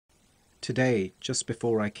Today, just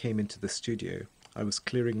before I came into the studio, I was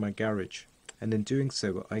clearing my garage, and in doing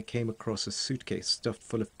so I came across a suitcase stuffed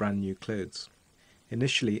full of brand new clothes.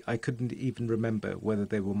 Initially, I couldn't even remember whether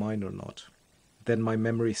they were mine or not. Then my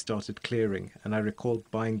memory started clearing, and I recalled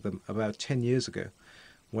buying them about 10 years ago,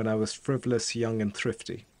 when I was frivolous, young and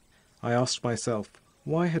thrifty. I asked myself,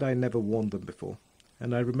 why had I never worn them before?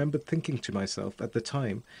 And I remembered thinking to myself at the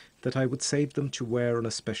time that I would save them to wear on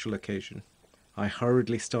a special occasion. I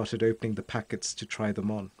hurriedly started opening the packets to try them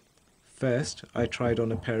on. First, I tried on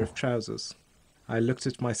a pair of trousers. I looked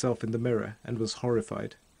at myself in the mirror and was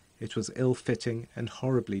horrified. It was ill-fitting and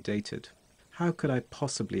horribly dated. How could I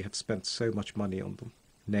possibly have spent so much money on them?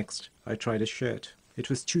 Next, I tried a shirt. It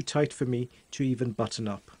was too tight for me to even button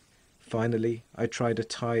up. Finally, I tried a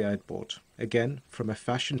tie I'd bought. Again, from a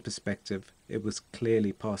fashion perspective, it was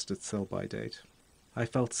clearly past its sell-by date. I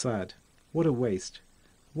felt sad. What a waste.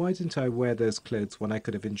 Why didn't I wear those clothes when I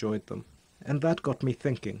could have enjoyed them? And that got me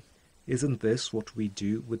thinking, isn't this what we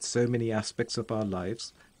do with so many aspects of our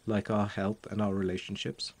lives, like our health and our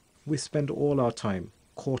relationships? We spend all our time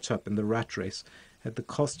caught up in the rat race at the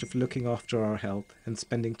cost of looking after our health and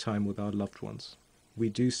spending time with our loved ones. We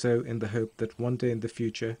do so in the hope that one day in the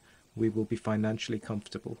future we will be financially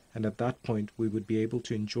comfortable, and at that point we would be able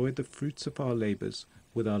to enjoy the fruits of our labors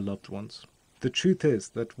with our loved ones. The truth is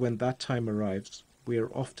that when that time arrives, we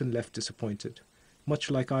are often left disappointed,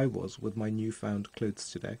 much like I was with my newfound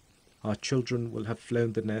clothes today. Our children will have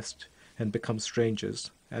flown the nest and become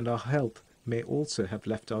strangers, and our health may also have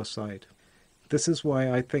left our side. This is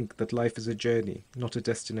why I think that life is a journey, not a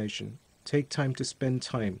destination. Take time to spend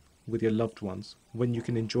time with your loved ones when you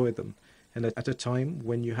can enjoy them, and at a time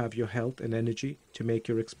when you have your health and energy to make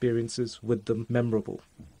your experiences with them memorable.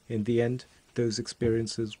 In the end, those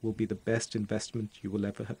experiences will be the best investment you will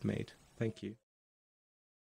ever have made. Thank you.